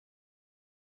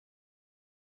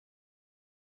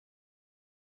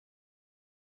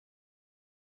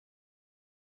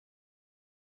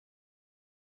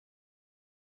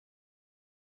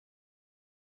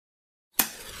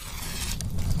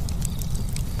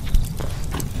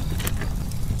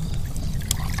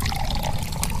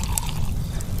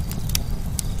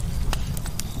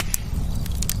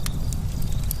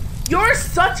You're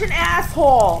such an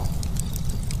asshole.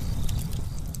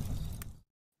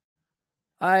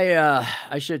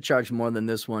 I should charge more than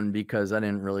this one because I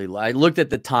didn't really. I looked at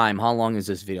the time. How long is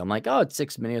this video? I'm like, oh, it's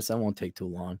 6 minutes. That won't take too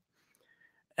long.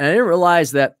 And I didn't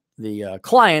realize that the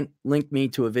client linked me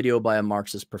to a video by a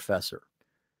Marxist professor.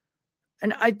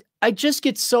 And I just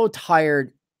get so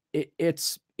tired. It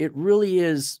really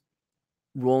is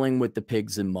rolling with the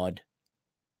pigs in mud.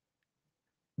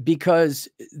 Because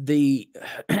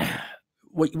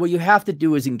what you have to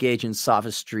do is engage in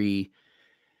sophistry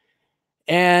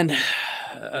and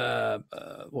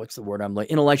what's the word I'm like,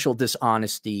 intellectual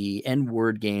dishonesty and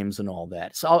word games and all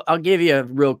that. So I'll give you a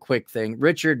real quick thing.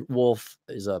 Richard Wolff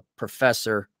is a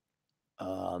professor,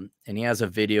 and he has a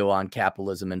video on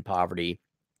capitalism and poverty.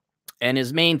 And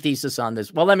his main thesis on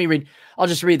this, well, let me read. I'll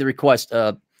just read the request.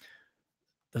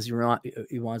 Does he want?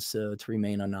 He wants to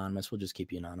remain anonymous. We'll just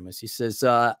keep you anonymous. He says,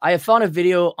 I have found a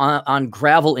video on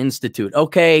Gravel Institute.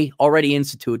 Okay, already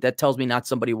Institute. That tells me not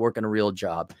somebody working a real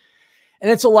job.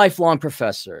 And it's a lifelong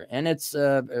professor. And it's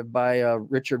by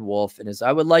Richard Wolff. And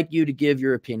I would like you to give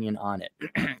your opinion on it.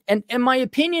 and my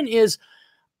opinion is,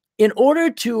 in order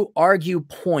to argue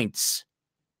points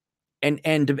and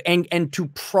to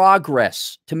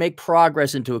progress, to make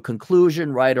progress into a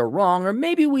conclusion, right or wrong, or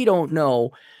maybe we don't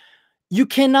know, you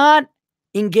cannot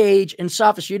engage in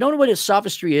sophistry. You don't know what a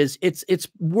sophistry is. It's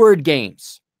word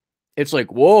games. It's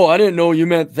like, whoa, I didn't know you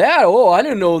meant that. Oh, I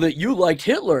didn't know that you liked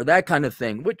Hitler, that kind of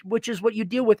thing, which is what you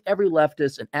deal with every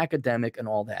leftist and academic and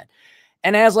all that.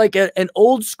 And as like an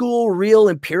old school, real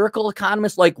empirical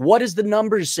economist, like, what does the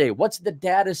numbers say? What's the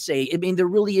data say? I mean, there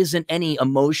really isn't any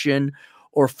emotion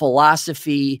or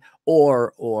philosophy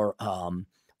or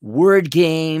word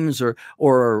games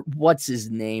or what's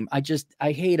his name.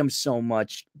 I hate him so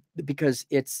much because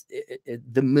it's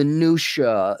the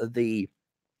minutia, the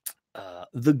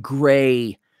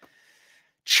gray.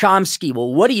 Chomsky.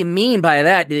 Well, what do you mean by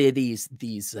that? These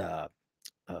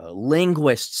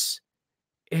linguists.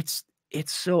 It's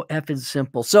so effing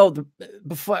simple. So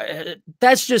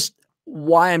that's just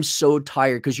why I'm so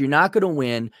tired, because you're not going to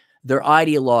win. They're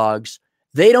ideologues.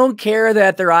 They don't care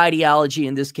that their ideology,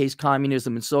 in this case,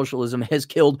 communism and socialism, has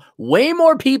killed way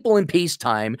more people in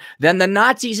peacetime than the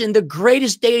Nazis in the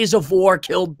greatest days of war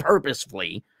killed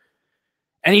purposefully.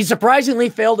 And he surprisingly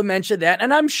failed to mention that.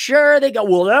 And I'm sure they go,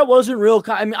 well, that wasn't real.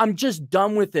 I'm just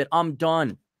done with it. I'm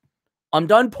done. I'm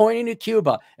done pointing to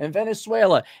Cuba and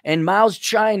Venezuela and Mao's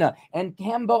China and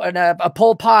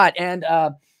Pol Pot and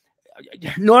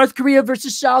North Korea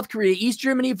versus South Korea, East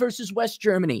Germany versus West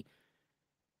Germany.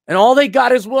 And all they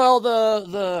got is, well,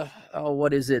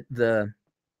 what is it? The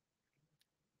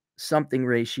something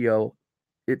ratio.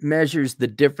 It measures the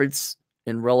difference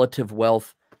in relative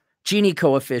wealth. Gini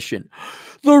coefficient.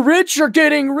 The rich are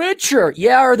getting richer.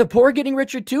 Yeah, are the poor getting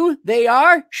richer too? They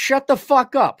are? Shut the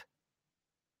fuck up.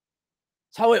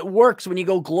 That's how it works. When you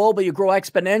go global, you grow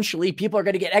exponentially. People are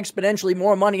going to get exponentially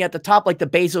more money at the top, like the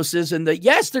Bezoses and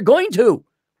yes, they're going to.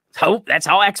 So that's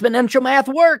how exponential math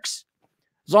works.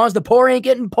 As long as the poor ain't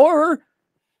getting poorer.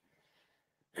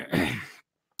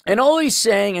 And all he's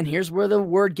saying, and here's where the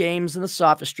word games and the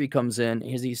sophistry comes in,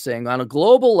 is he's saying on a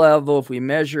global level, if we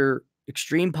measure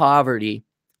extreme poverty,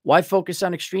 why focus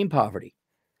on extreme poverty?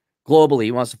 Globally,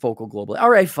 he wants to focus globally. All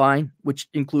right, fine, which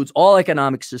includes all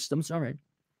economic systems. All right.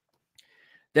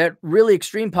 That really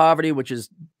extreme poverty, which is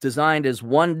designed as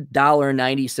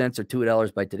 $1.90 or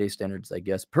 $2 by today's standards, I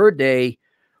guess, per day,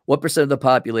 what percent of the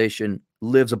population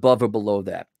lives above or below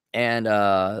that? And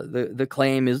the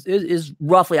claim is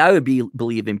roughly, I would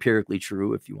believe, empirically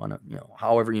true, if you want to,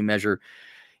 however you measure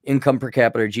income per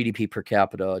capita or GDP per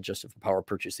capita, adjusted for power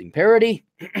purchasing parity.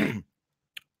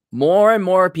 More and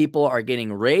more people are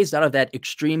getting raised out of that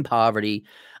extreme poverty.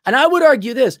 And I would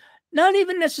argue this, not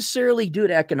even necessarily due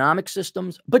to economic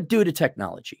systems, but due to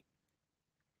technology.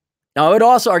 Now, I would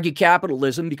also argue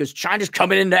capitalism, because China's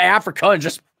coming into Africa and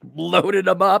just loaded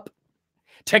them up.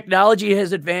 Technology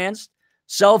has advanced.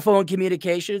 Cell phone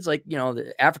communications, like,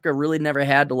 Africa really never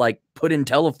had to put in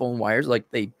telephone wires. Like,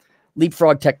 they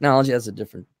leapfrog technology. That's a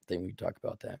different thing. We can talk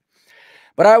about that.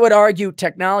 But I would argue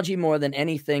technology, more than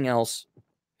anything else,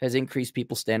 has increased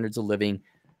people's standards of living,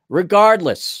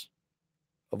 regardless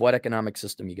of what economic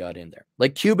system you got in there.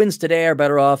 Like, Cubans today are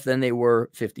better off than they were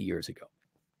 50 years ago,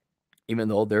 even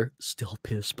though they're still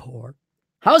piss poor.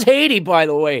 How's Haiti, by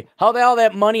the way? How the hell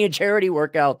that money and charity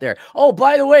work out there? Oh,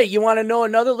 by the way, you want to know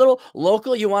another little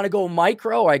local? You want to go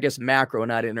micro? I guess macro,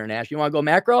 not international. You want to go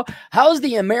macro? How's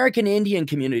the American Indian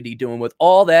community doing with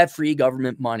all that free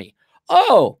government money?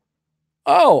 Oh,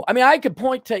 Oh, I mean, I could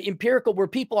point to empirical where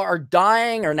people are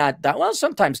dying or not dying, well,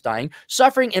 sometimes dying,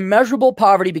 suffering immeasurable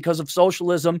poverty because of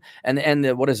socialism and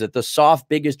the, what is it, the soft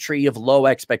bigotry of low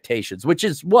expectations, which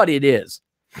is what it is.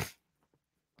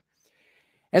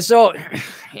 And so,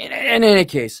 in any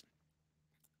case,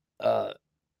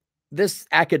 this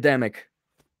academic,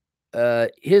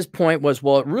 his point was,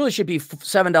 well, it really should be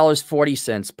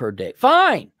 $7.40 per day.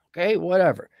 Fine. Okay,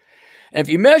 whatever. And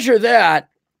if you measure that,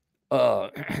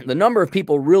 the number of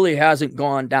people really hasn't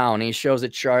gone down. He shows a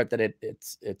chart that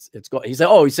it's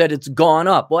he said it's gone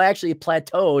up. Well, actually it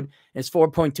plateaued. It's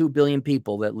 4.2 billion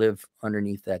people that live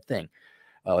underneath that thing.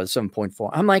 7.4.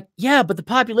 I'm like, yeah, but the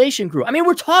population grew. I mean,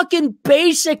 we're talking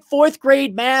basic fourth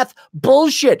grade math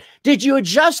bullshit. Did you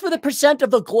adjust for the percent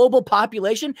of the global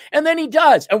population? And then he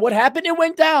does. And what happened? It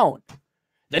went down.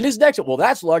 Then his next, well,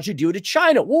 that's largely due to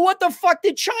China. Well, what the fuck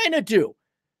did China do?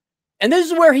 And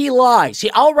this is where he lies. He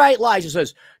outright lies. He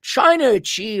says, China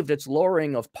achieved its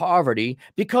lowering of poverty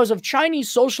because of Chinese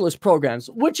socialist programs,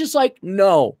 which is like,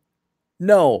 no.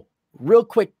 Real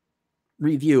quick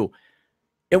review.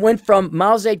 It went from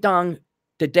Mao Zedong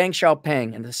to Deng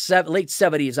Xiaoping in the late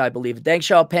 70s, I believe. Deng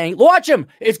Xiaoping, watch him.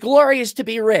 It's glorious to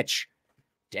be rich.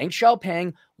 Deng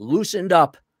Xiaoping loosened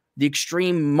up the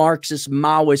extreme Marxist,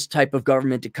 Maoist type of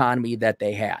government economy that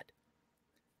they had.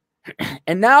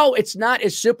 And now it's not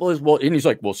as simple as, well, and he's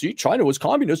like, well, see, China was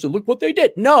communist and look what they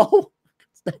did. No,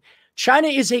 China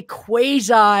is a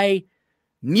quasi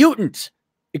mutant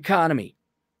economy.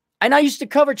 And I used to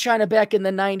cover China back in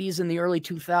the 90s and the early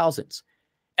 2000s.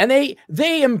 And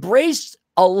they embraced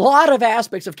a lot of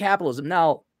aspects of capitalism.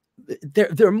 Now,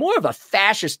 they're more of a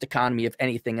fascist economy, if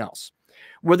anything else,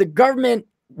 where the government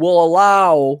will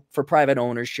allow for private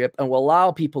ownership and will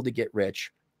allow people to get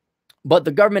rich. But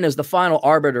the government is the final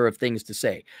arbiter of things to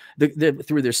say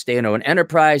through their state-owned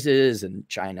enterprises and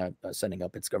China setting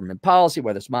up its government policy,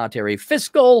 whether it's monetary,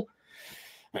 fiscal.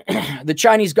 The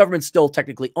Chinese government still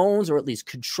technically owns or at least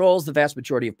controls the vast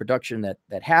majority of production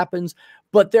that happens.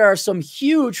 But there are some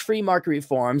huge free market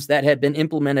reforms that have been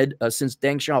implemented since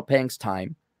Deng Xiaoping's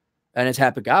time. And it's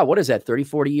happened, God, what is that, 30,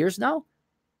 40 years now?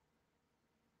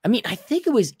 I mean, I think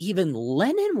it was even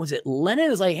Lenin. Was it Lenin?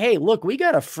 Is like, hey, look, we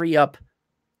got to free up.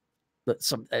 But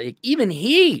even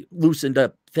he loosened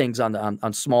up things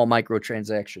on small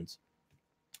microtransactions.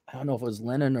 I don't know if it was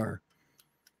Lenin or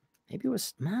maybe it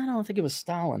was, I don't think it was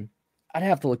Stalin. I'd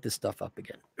have to look this stuff up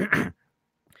again.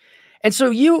 And so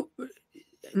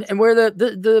and where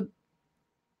the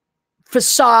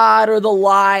facade or the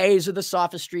lies or the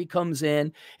sophistry comes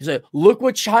in, is like, look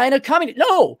what China coming.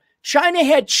 No, China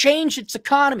had changed its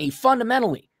economy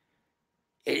fundamentally.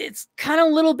 It's kind of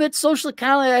a little bit social,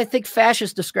 kind of, I think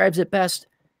fascist describes it best.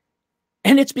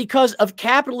 And it's because of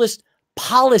capitalist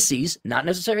policies, not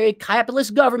necessarily a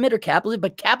capitalist government or capitalist,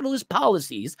 but capitalist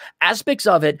policies, aspects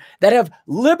of it that have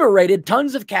liberated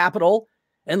tons of capital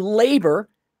and labor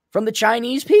from the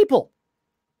Chinese people.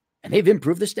 And they've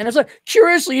improved the standards.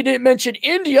 Curiously, you didn't mention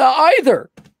India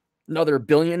either. Another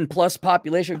billion-plus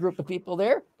population group of people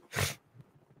there.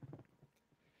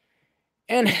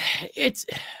 And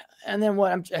then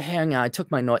what? Hang on, I took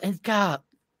my note. And God,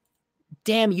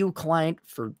 damn you, client,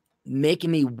 for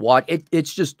making me watch.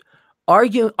 It's just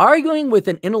arguing with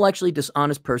an intellectually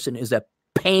dishonest person is a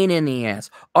pain in the ass.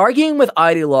 Arguing with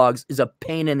ideologues is a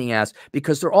pain in the ass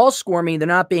because they're all squirmy, they're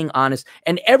not being honest,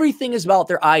 and everything is about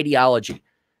their ideology.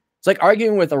 It's like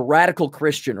arguing with a radical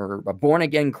Christian or a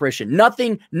born-again Christian.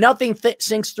 Nothing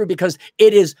sinks through because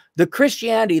it is the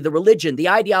Christianity, the religion, the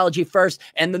ideology first,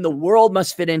 and then the world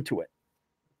must fit into it.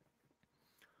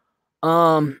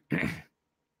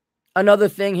 Another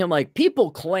thing,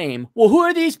 people claim, well, who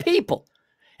are these people?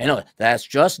 And that's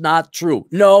just not true.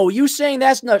 No, you saying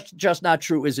that's not just not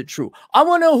true. Is it true? I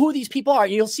want to know who these people are.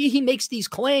 You'll see he makes these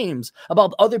claims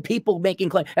about other people making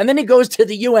claims. And then he goes to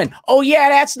the UN. Oh, yeah,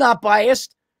 that's not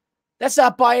biased. That's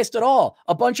not biased at all.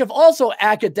 A bunch of also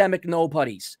academic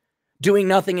nobodies doing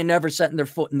nothing and never setting their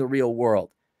foot in the real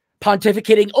world.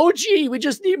 Pontificating, oh, gee, we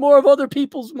just need more of other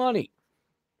people's money.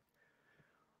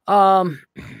 Oh,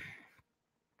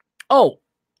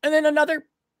 and then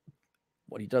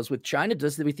what he does with China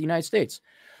does with the United States.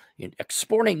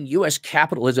 Exporting U.S.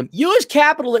 capitalism.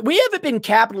 We haven't been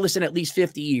capitalist in at least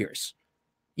 50 years.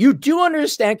 You do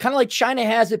understand, kind of like China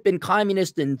hasn't been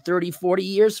communist in 30, 40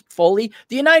 years fully.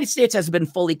 The United States hasn't been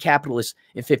fully capitalist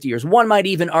in 50 years. One might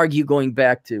even argue going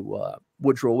back to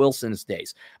Woodrow Wilson's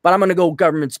days. But I'm going to go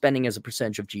government spending as a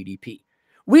percentage of GDP.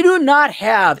 We do not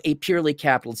have a purely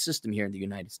capitalist system here in the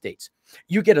United States.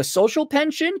 You get a social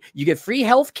pension, you get free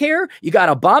health care, you got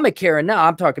Obamacare, and now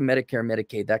I'm talking Medicare,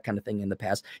 Medicaid, that kind of thing in the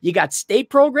past. You got state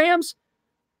programs,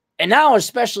 And now,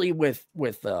 especially with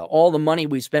all the money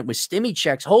we spent with stimmy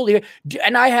checks, holy,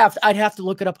 and I'd have to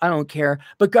look it up. I don't care.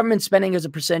 But government spending as a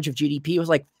percentage of GDP was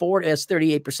like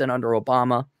 38% under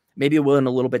Obama. Maybe it went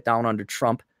a little bit down under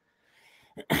Trump.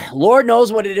 Lord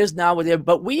knows what it is now with it.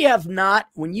 But we have not,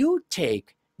 when you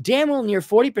take damn well near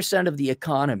 40% of the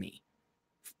economy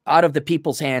out of the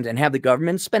people's hands and have the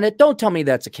government spend it, don't tell me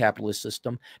that's a capitalist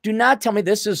system. Do not tell me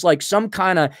this is like some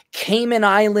kind of Cayman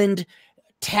Island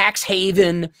tax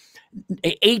haven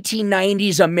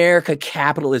 1890s America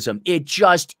capitalism. It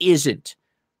just isn't.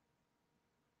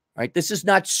 Right? This is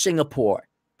not Singapore.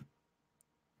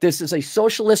 This is a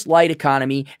socialist light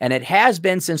economy, and it has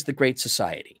been since the Great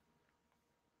Society.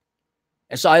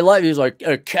 And so I love, he's like,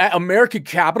 American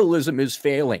capitalism is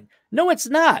failing. No, it's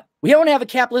not. We don't have a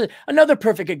capitalism. Another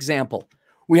perfect example.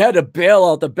 We had to bail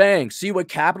out the banks. See what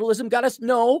capitalism got us?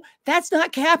 No, that's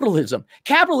not capitalism.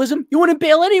 Capitalism, you wouldn't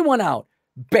bail anyone out.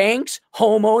 Banks,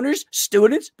 homeowners,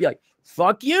 students, be like,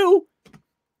 fuck you.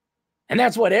 And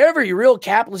that's what every real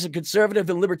capitalist and conservative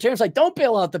and libertarians like, don't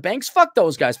bail out the banks. Fuck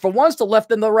those guys. For once, the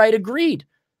left and the right agreed.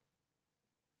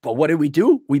 But what did we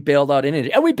do? We bailed out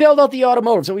energy. And we bailed out the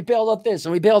automotives. And we bailed out this.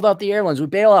 And we bailed out the airlines. We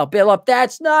bail out.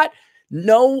 That's not,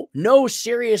 no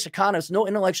serious economist, no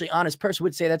intellectually honest person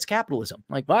would say that's capitalism.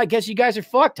 Like, well, I guess you guys are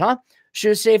fucked, huh?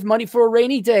 Should have saved money for a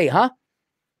rainy day, huh?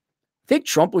 I think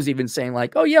Trump was even saying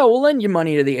like, oh, yeah, we'll lend you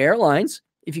money to the airlines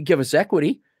if you give us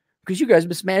equity because you guys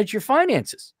mismanage your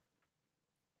finances.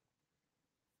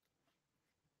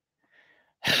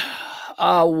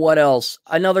 What else?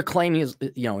 Another claim is,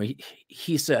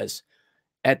 he says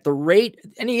at the rate,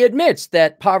 and he admits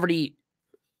that poverty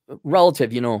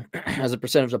relative, as a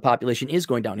percentage of the population is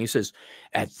going down. He says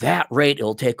at that rate,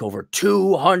 it'll take over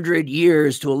 200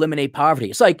 years to eliminate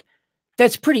poverty. It's like,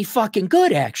 that's pretty fucking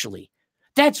good, actually.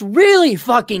 That's really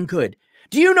fucking good.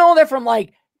 Do you know that from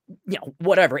like,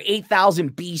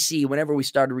 8,000 BC, whenever we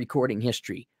started recording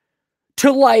history,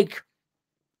 to like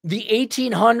the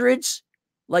 1800s,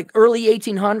 like early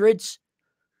 1800s,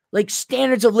 like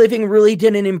standards of living really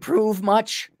didn't improve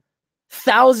much.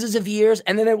 Thousands of years.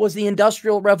 And then it was the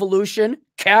Industrial Revolution,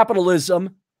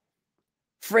 capitalism,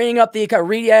 freeing up the economy.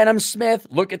 Read Adam Smith,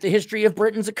 look at the history of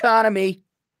Britain's economy.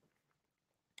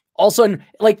 Also,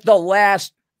 like the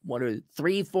last,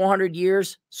 300-400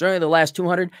 years, certainly the last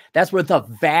 200, that's where the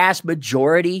vast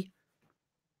majority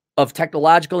of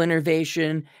technological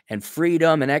innovation and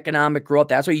freedom and economic growth.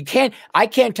 That's where I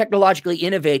can't technologically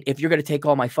innovate if you're going to take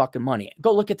all my fucking money.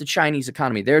 Go look at the Chinese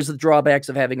economy. There's the drawbacks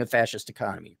of having a fascist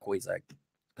economy,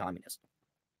 quasi-communist.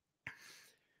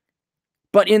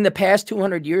 But in the past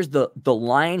 200 years, the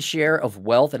lion's share of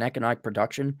wealth and economic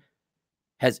production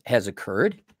has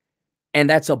occurred. And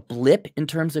that's a blip in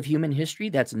terms of human history.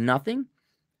 That's nothing.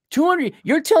 200,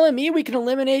 you're telling me we can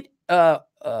eliminate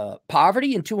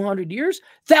poverty in 200 years?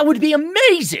 That would be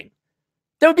amazing.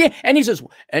 That would be, and he says,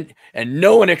 and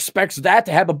no one expects that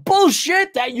to happen.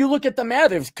 Bullshit. That you look at the math,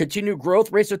 there's continued growth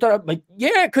rates. Like,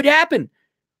 yeah, it could happen.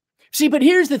 See, but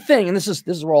here's the thing, and this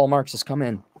is where all Marxists come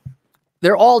in.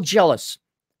 They're all jealous.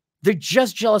 They're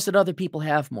just jealous that other people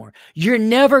have more. You're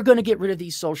never going to get rid of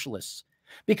these socialists.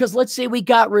 Because let's say we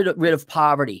got rid of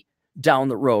poverty down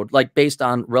the road, like based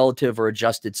on relative or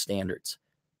adjusted standards.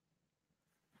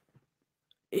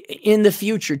 In the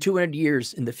future, 200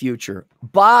 years in the future,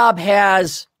 Bob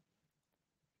has,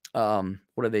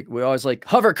 we always like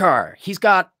hover car. He's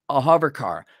got a hover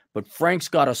car, but Frank's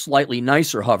got a slightly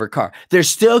nicer hover car. They're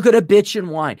still going to bitch and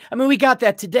whine. I mean, we got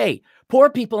that today. Poor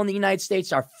people in the United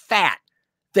States are fat.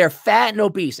 They're fat and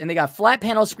obese, and they got flat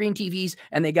panel screen TVs,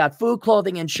 and they got food,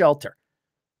 clothing, and shelter.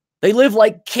 They live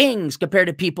like kings compared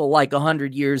to people like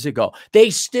 100 years ago.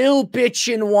 They still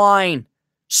bitch and whine.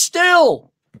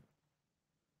 Still.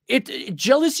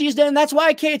 Jealousy is there, and that's why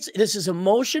I can't. This is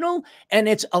emotional, and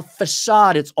it's a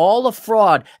facade. It's all a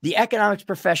fraud. The economics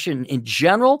profession in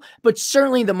general, but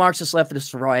certainly the Marxist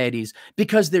leftist varieties,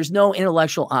 because there's no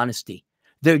intellectual honesty.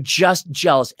 They're just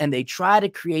jealous, and they try to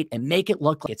create and make it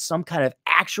look like it's some kind of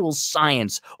actual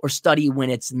science or study when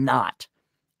it's not.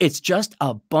 It's just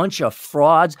a bunch of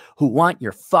frauds who want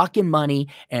your fucking money,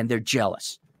 and they're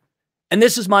jealous. And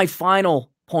this is my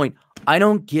final point. I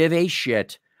don't give a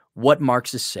shit what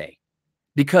Marxists say,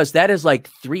 because that is like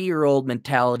 3-year-old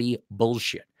mentality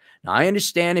bullshit. Now, I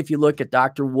understand if you look at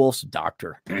Dr. Wolff's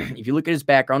if you look at his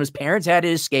background, his parents had to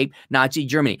escape Nazi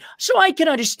Germany. So I can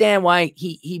understand why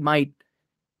he might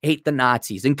hate the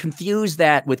Nazis and confuse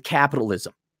that with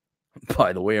capitalism.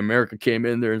 By the way, America came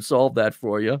in there and solved that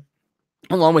for you.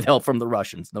 Along with help from the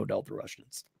Russians, no doubt the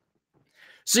Russians.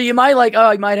 So you might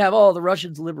you might have, the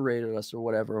Russians liberated us or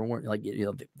whatever. And weren't like,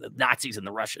 the Nazis and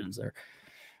the Russians are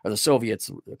or the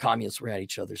Soviets, the communists were at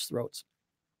each other's throats.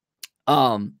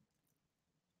 But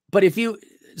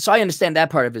so I understand that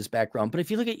part of his background, but if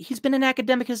you look at, he's been an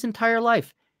academic his entire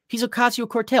life. He's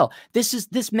Ocasio-Cortez.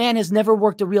 This man has never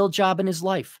worked a real job in his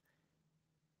life.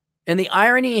 And the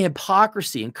irony,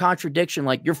 hypocrisy, and contradiction,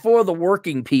 like, you're for the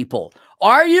working people.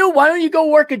 Are you? Why don't you go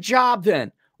work a job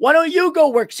then? Why don't you go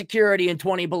work security in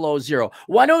 20 below zero?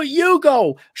 Why don't you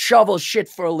go shovel shit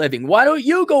for a living? Why don't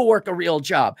you go work a real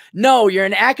job? No, you're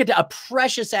a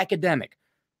precious academic.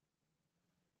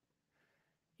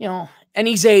 You know, and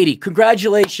he's 80.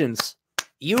 Congratulations.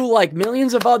 You, like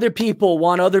millions of other people,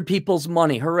 want other people's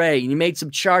money. Hooray. And you made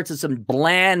some charts and some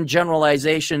bland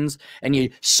generalizations, and you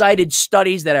cited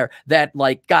studies that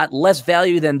got less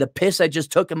value than the piss I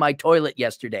just took in my toilet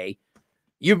yesterday.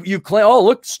 You claim, oh,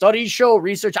 look, studies show,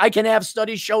 research. I can have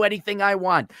studies show anything I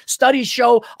want. Studies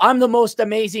show I'm the most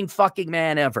amazing fucking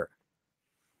man ever.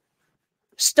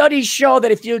 Studies show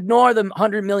that if you ignore the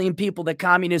 100 million people that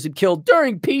communism killed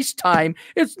during peacetime,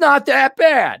 it's not that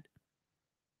bad.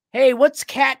 Hey, what's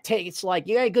cat taste like?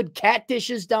 You got good cat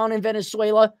dishes down in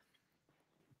Venezuela?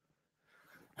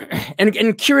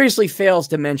 And curiously fails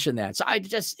to mention that. So I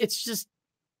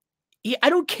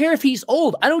don't care if he's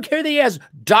old. I don't care that he has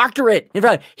doctorate. In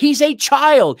fact, he's a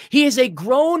child. He is a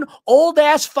grown,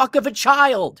 old-ass fuck of a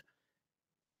child.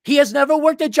 He has never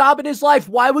worked a job in his life.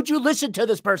 Why would you listen to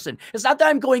this person? It's not that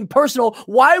I'm going personal.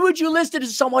 Why would you listen to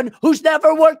someone who's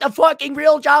never worked a fucking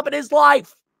real job in his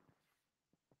life?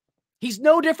 He's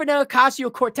no different than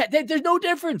Ocasio-Cortez. There's no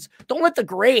difference. Don't let the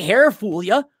gray hair fool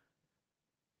you.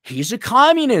 He's a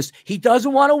communist. He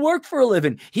doesn't want to work for a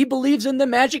living. He believes in the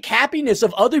magic happiness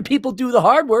of other people do the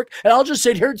hard work, and I'll just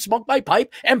sit here and smoke my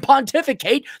pipe and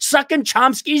pontificate, sucking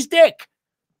Chomsky's dick.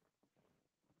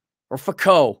 Or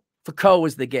Foucault. Foucault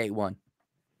was the gay one.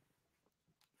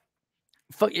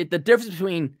 The difference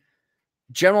between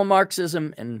general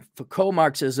Marxism and Foucault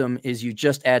Marxism is you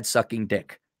just add sucking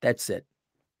dick. That's it.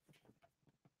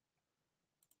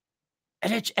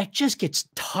 And it just gets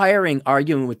tiring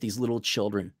arguing with these little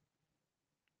children.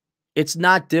 It's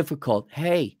not difficult.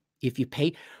 Hey, if you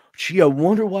pay, gee, I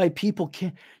wonder why people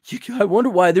can't, I wonder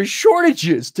why there's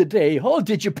shortages today. Oh,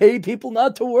 did you pay people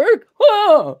not to work?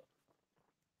 Oh.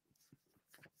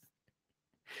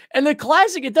 And the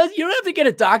classic, you don't have to get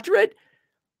a doctorate.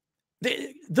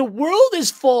 The world is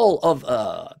full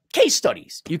of case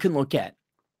studies you can look at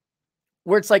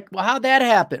where it's like, well, how'd that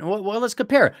happen? Well, let's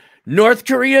compare. North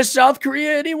Korea, South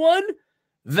Korea, anyone?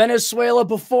 Venezuela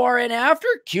before and after?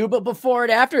 Cuba before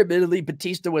and after? Admittedly,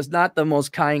 Batista was not the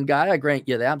most kind guy. I grant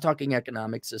you that. I'm talking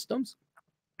economic systems.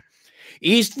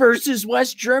 East versus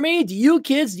West Germany. Do you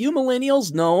kids, you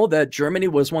millennials know that Germany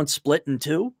was once split in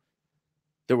two?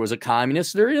 There was a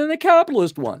communist there and a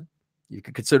capitalist one. You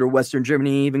could consider Western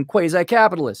Germany even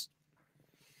quasi-capitalist.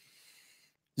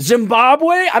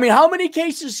 Zimbabwe? I mean, how many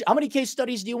case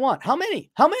studies do you want? How many?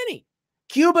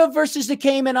 Cuba versus the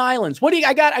Cayman Islands. What do you,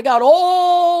 I got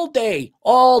all day.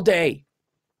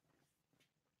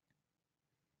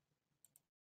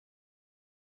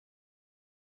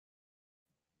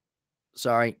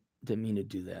 Sorry, didn't mean to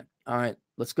do that. All right,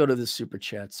 let's go to the super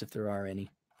chats if there are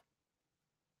any.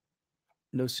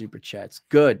 No super chats.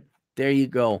 Good. There you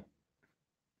go.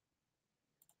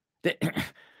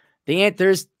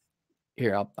 There's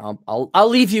here. I'll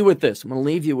leave you with this. I'm going to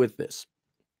leave you with this.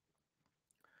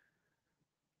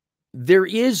 There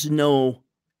is no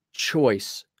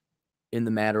choice in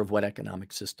the matter of what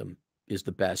economic system is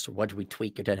the best or what do we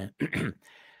tweak it in.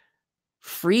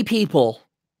 Free people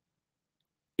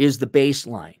is the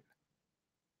baseline.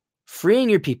 Freeing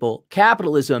your people,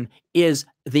 capitalism, is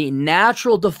the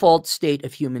natural default state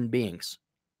of human beings.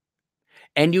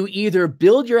 And you either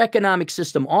build your economic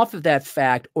system off of that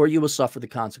fact or you will suffer the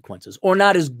consequences, or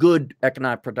not as good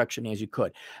economic production as you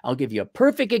could. I'll give you a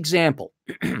perfect example.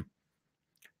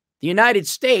 The United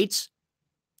States,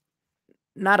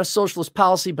 not a socialist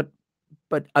policy, but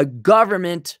a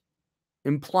government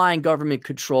implying government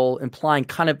control, implying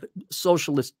kind of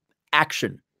socialist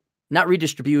action, not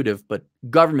redistributive, but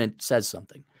government says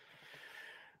something.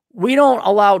 We don't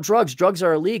allow drugs. Drugs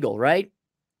are illegal, right?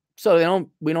 So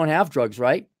we don't have drugs,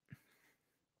 right?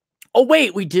 Oh,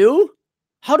 wait, we do?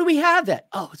 How do we have that?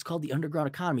 Oh, it's called the underground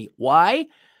economy. Why?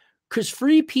 Because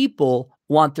free people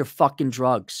want their fucking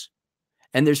drugs.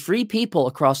 And there's free people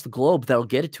across the globe that'll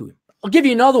get it to him. I'll give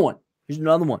you another one. Here's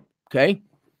another one, okay?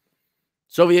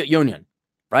 Soviet Union,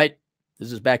 right?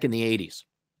 This is back in the 80s.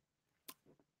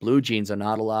 Blue jeans are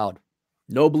not allowed.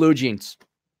 No blue jeans.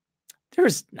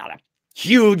 There's not a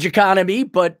huge economy,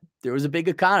 but there was a big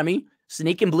economy.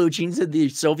 Sneaking blue jeans in the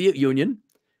Soviet Union.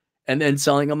 and then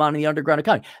selling them on the underground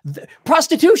economy.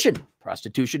 Prostitution.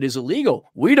 Prostitution is illegal.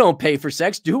 We don't pay for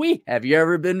sex, do we? Have you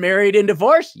ever been married and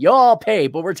divorced? You all pay,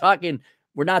 but we're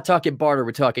not talking barter.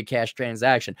 We're talking cash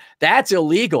transaction. That's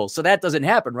illegal. So that doesn't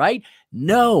happen, right?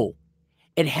 No.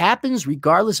 It happens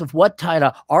regardless of what kind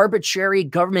of arbitrary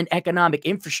government economic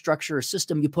infrastructure or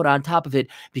system you put on top of it,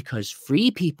 because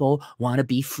free people want to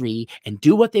be free and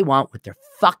do what they want with their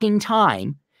fucking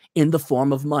time in the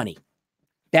form of money.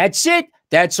 That's it.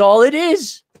 That's all it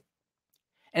is.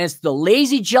 And it's the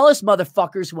lazy, jealous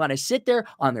motherfuckers who want to sit there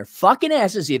on their fucking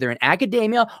asses, either in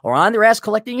academia or on their ass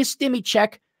collecting a stimmy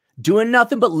check, doing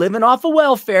nothing but living off of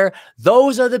welfare.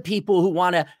 Those are the people who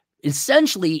want to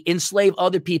essentially enslave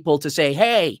other people to say,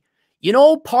 hey, you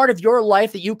know, part of your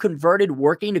life that you converted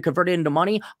working to convert it into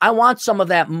money, I want some of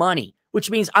that money, which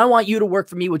means I want you to work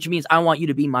for me, which means I want you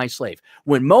to be my slave.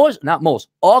 When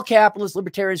all capitalists,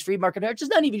 libertarians, free market,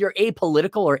 just not even you're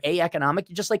apolitical or a-economic,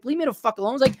 you're just like, leave me the fuck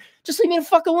alone. It's like, just leave me the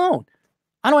fuck alone.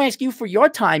 I don't ask you for your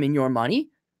time and your money.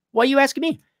 Why are you asking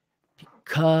me?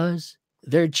 Because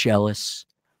they're jealous.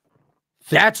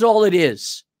 That's all it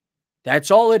is. That's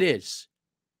all it is.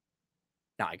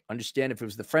 Now, I understand if it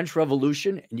was the French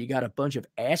Revolution and you got a bunch of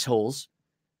assholes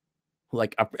who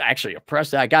like actually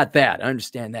oppressed, I got that. I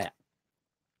understand that.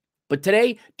 But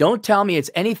today, don't tell me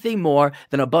it's anything more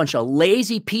than a bunch of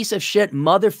lazy piece of shit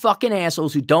motherfucking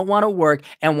assholes who don't want to work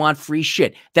and want free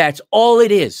shit. That's all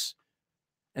it is.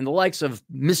 And the likes of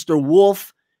Mr.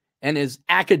 Wolff and his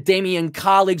academian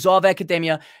colleagues, all of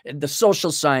academia, the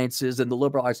social sciences and the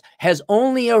liberal arts, has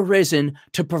only arisen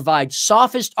to provide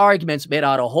sophist arguments made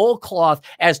out of whole cloth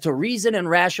as to reason and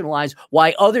rationalize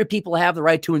why other people have the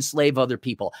right to enslave other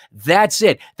people. That's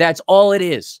it. That's all it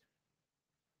is.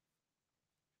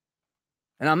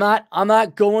 And I'm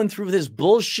not going through this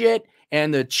bullshit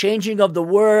and the changing of the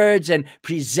words and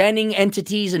presenting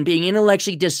entities and being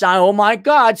intellectually dishonest. Oh my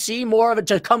God, see, more of it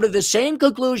to come to the same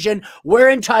conclusion. We're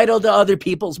entitled to other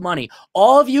people's money.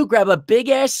 All of you grab a big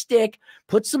ass stick,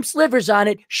 put some slivers on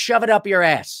it, shove it up your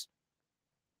ass.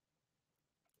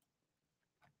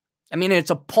 I mean,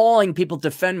 it's appalling people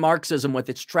defend Marxism with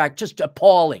its track, just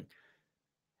appalling.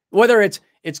 Whether it's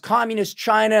communist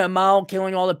China and Mao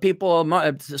killing all the people,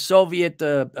 the Soviet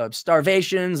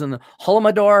starvations and the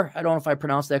Holodomor. I don't know if I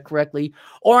pronounced that correctly.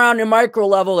 Or on a micro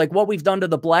level, like what we've done to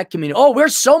the black community. Oh, we're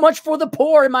so much for the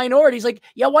poor and minorities. Like,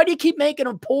 yeah, why do you keep making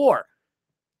them poor?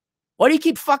 Why do you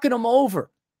keep fucking them over?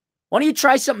 Why don't you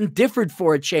try something different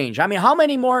for a change? I mean, how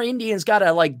many more Indians got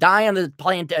to like die on the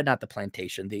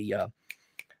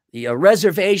the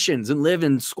reservations and live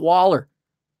in squalor?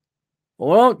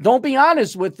 Well, don't be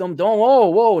honest with them.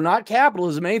 Whoa, not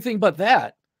capitalism, anything but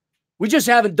that. We just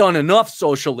haven't done enough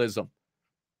socialism.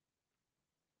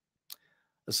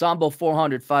 The Sambo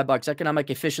 400, $5.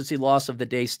 Economic efficiency loss of the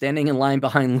day. Standing in line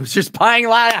behind losers, buying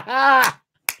line. Ah!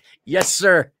 Yes,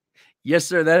 sir. Yes,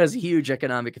 sir. That is a huge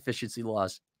economic efficiency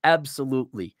loss.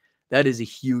 Absolutely. That is a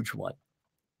huge one.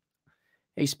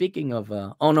 Hey, speaking of,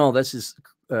 oh no, this is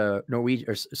Norwegian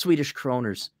or Swedish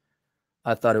kroners.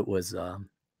 I thought it was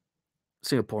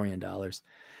Singaporean dollars.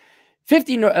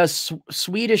 50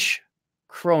 Swedish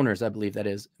kroners, I believe that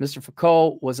is. Mr.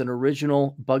 Foucault was an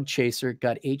original bug chaser,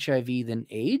 got HIV, then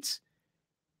AIDS.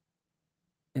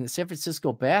 In the San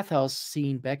Francisco bathhouse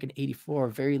scene back in 84,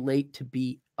 very late to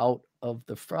be out of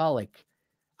the frolic.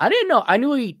 I didn't know. I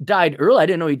knew he died early. I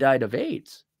didn't know he died of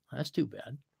AIDS. That's too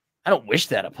bad. I don't wish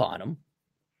that upon him.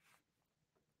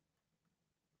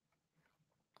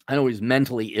 I know he's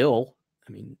mentally ill.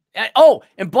 I mean, oh,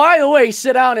 and by the way,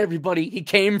 sit down, everybody. He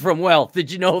came from wealth.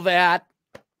 Did you know that?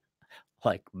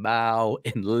 Like Mao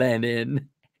and Lenin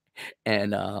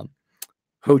and Ho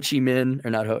Chi Minh,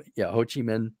 or not Ho Chi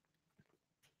Minh.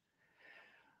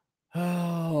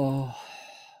 Oh,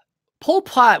 Pol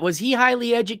Pot, was he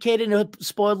highly educated and a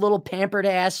spoiled little pampered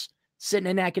ass sitting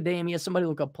in academia? Somebody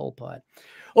look up Pol Pot.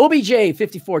 OBJ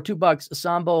 54, $2.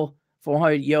 Sambo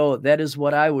 400. Yo, that is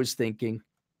what I was thinking.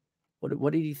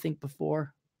 What did he think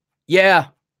before? Yeah.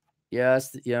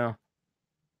 Yes. Yeah.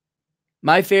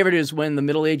 My favorite is when the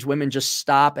middle-aged women just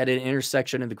stop at an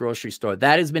intersection in the grocery store.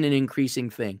 That has been an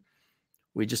increasing thing.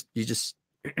 You just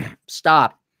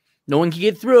stop. No one can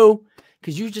get through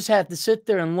because you just have to sit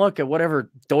there and look at whatever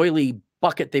doily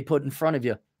bucket they put in front of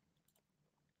you.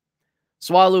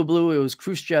 Swallow Blue, it was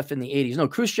Khrushchev in the 80s. No,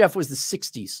 Khrushchev was the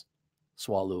 60s.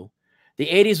 Swallow. The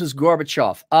 80s was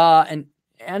Gorbachev. And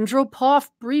Andropov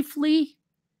briefly,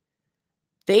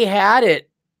 they had it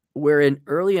where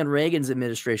early in Reagan's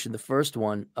administration, the first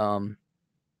one,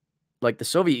 like the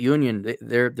Soviet Union,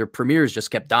 their premiers just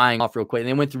kept dying off real quick. And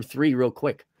they went through 3 real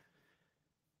quick.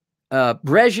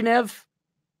 Brezhnev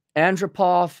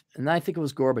Andropov, and I think it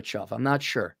was Gorbachev. I'm not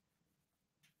sure.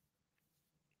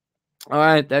 All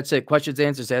right, that's it. Questions,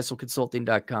 answers,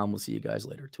 AstroConsulting.com. We'll see you guys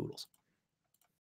later. Toodles.